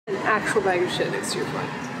actual bag of shit next to your front.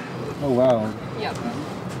 Oh wow. Yep.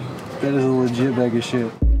 That is a legit bag of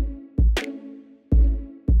shit.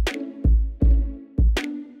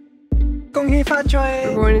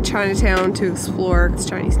 We're going to Chinatown to explore. It's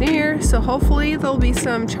Chinese New Year, so hopefully there'll be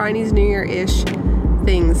some Chinese New Year-ish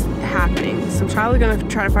things happening. So I'm probably gonna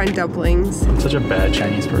try to find dumplings. I'm such a bad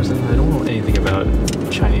Chinese person. I don't know anything about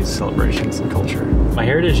Chinese celebrations and culture. My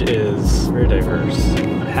heritage is very diverse.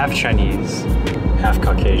 I'm half Chinese, half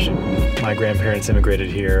Caucasian. My grandparents immigrated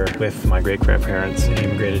here with my great-grandparents and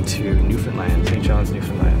immigrated to Newfoundland, St. John's,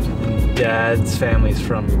 Newfoundland. Dad's family's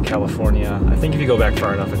from California. I think if you go back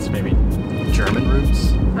far enough, it's maybe German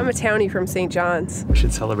roots. I'm a townie from St. John's. We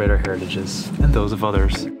should celebrate our heritages and those of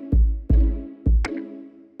others.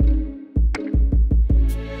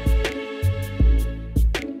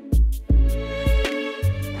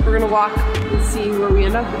 We're gonna walk and see where we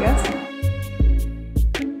end up, I guess.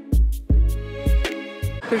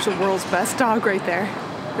 There's the world's best dog right there.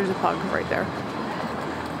 There's a pug right there.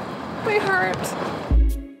 My heart.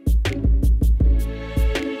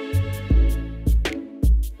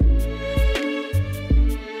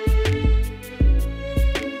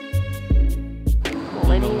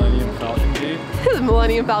 Millennium Falcon Gate. The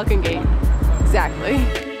Millennium Falcon Gate. Exactly.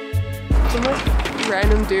 Some like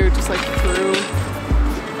random dude just like threw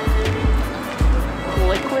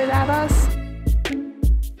liquid at us.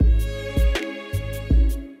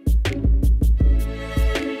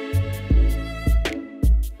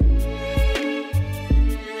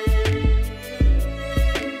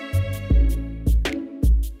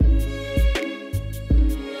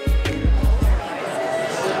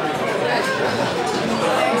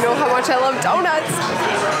 You know how much I love donuts.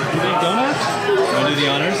 You make donuts? You want to do the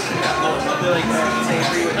honors?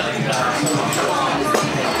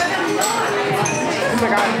 Oh my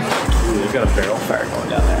god. Ooh, we've got a barrel fire going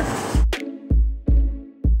down there.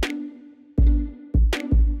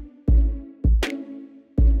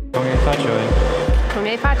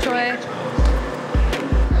 Kongnei Fat Choy.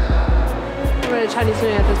 We're at a Chinese New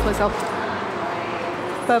Year at this place called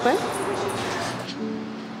Bye-bye.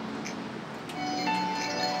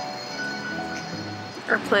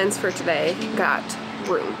 Our plans for today got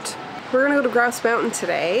ruined. We're gonna go to Grouse Mountain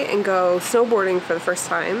today and go snowboarding for the first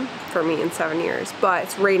time for me in 7 years, but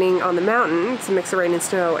it's raining on the mountain. It's a mix of rain and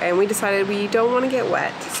snow, and we decided we don't want to get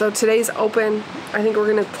wet. So today's open. I think we're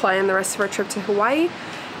gonna plan the rest of our trip to Hawaii,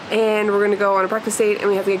 and we're gonna go on a breakfast date, and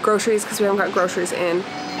we have to get groceries because we haven't got groceries in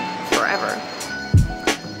forever.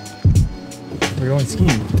 We're going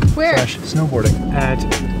skiing. Where? / snowboarding at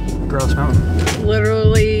Grouse Mountain.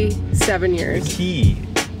 Literally 7 years.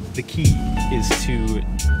 The key is to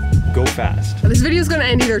go fast. This video is gonna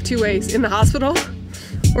end either two ways: in the hospital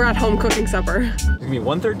or at home cooking supper. There's gonna be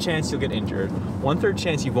 1/3 chance you'll get injured, 1/3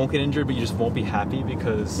 chance you won't get injured, but you just won't be happy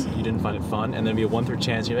because you didn't find it fun, and then be a 1/3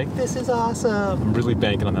 chance you're like, this is awesome. I'm really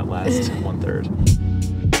banking on that last 1/3.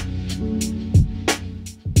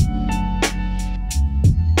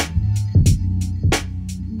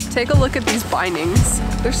 Take a look at these bindings.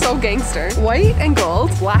 They're so gangster. White and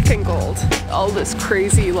gold, black and gold. All this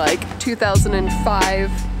crazy like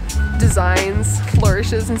 2005 designs,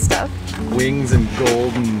 flourishes and stuff. Wings and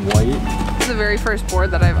gold and white. This is the very first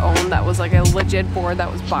board that I've owned that was like a legit board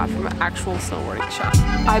that was bought from an actual snowboarding shop.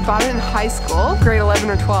 I bought it in high school, grade 11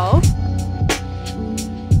 or 12.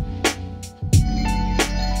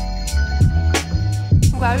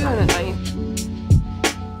 I'm glad we went at night.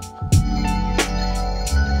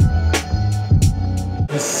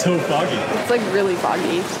 This is so foggy. It's like really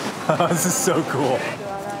foggy. This is so cool.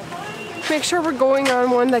 Make sure we're going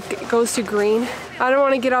on one that goes to green. I don't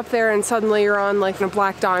want to get up there and suddenly you're on like a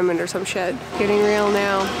black diamond or some shit. Getting real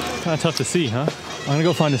now. Kind of tough to see, huh? I'm gonna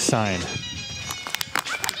go find a sign.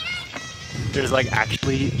 There's like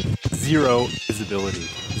actually zero visibility.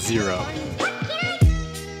 Zero.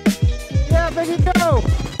 Yeah, Becki, go!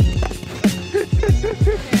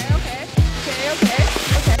 Okay.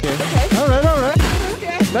 All right.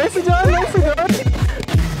 Okay. Nicely done, nicely done.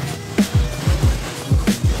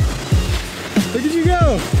 Look at you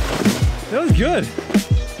go. That was good.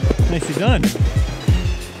 Nicely done.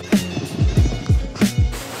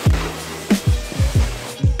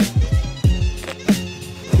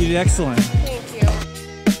 You did excellent. Thank you.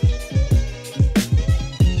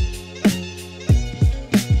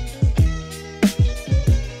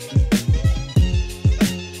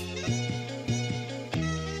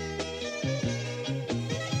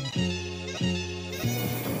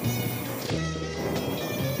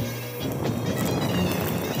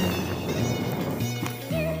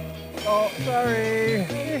 Oh, sorry.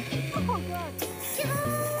 Oh God.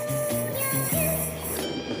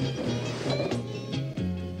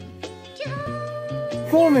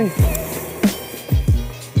 pull me.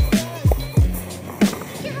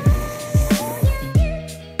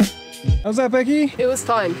 How's that, Becky? It was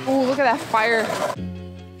fun. Oh, look at that fire.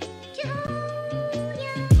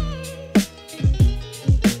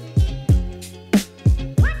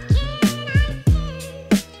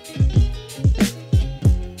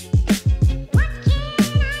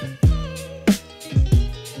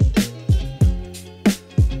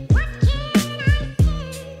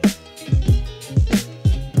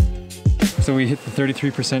 So we hit the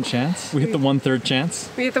 33% chance. We hit the 1/3 chance.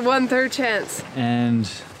 We hit the 1/3 chance. And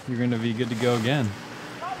you're gonna be good to go again.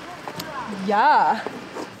 Yeah.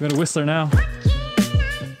 We got a Whistler now.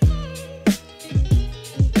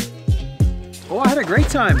 Oh, I had a great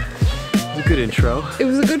time. It was a good intro. It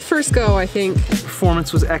was a good first go, I think.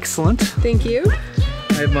 Performance was excellent. Thank you.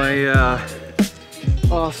 I had my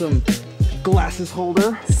awesome glasses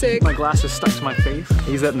holder. Sick. My glasses stuck to my face. I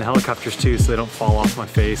use that in the helicopters too, so they don't fall off my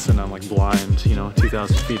face and I'm like blind, you know,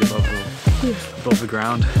 2,000 feet above the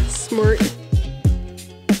ground. Smart.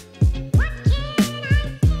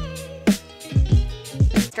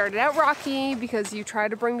 Started out rocky because you tried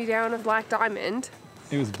to bring me down a black diamond.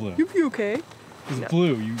 It was blue. You'll be okay. It was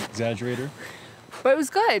blue, you exaggerator. But it was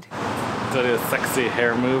good. Is that a sexy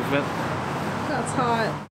hair movement? That's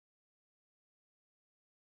hot.